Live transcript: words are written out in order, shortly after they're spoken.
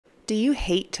Do you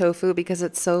hate tofu because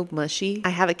it's so mushy? I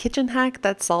have a kitchen hack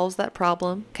that solves that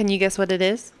problem. Can you guess what it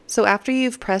is? So after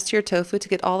you've pressed your tofu to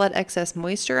get all that excess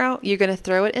moisture out, you're going to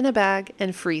throw it in a bag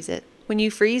and freeze it. When you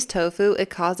freeze tofu, it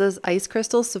causes ice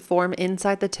crystals to form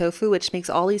inside the tofu, which makes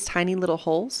all these tiny little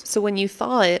holes. So when you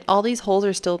thaw it, all these holes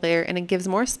are still there, and it gives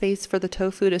more space for the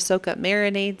tofu to soak up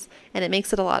marinades, and it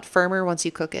makes it a lot firmer once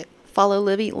you cook it. Follow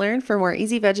Live Eat Learn for more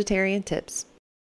easy vegetarian tips.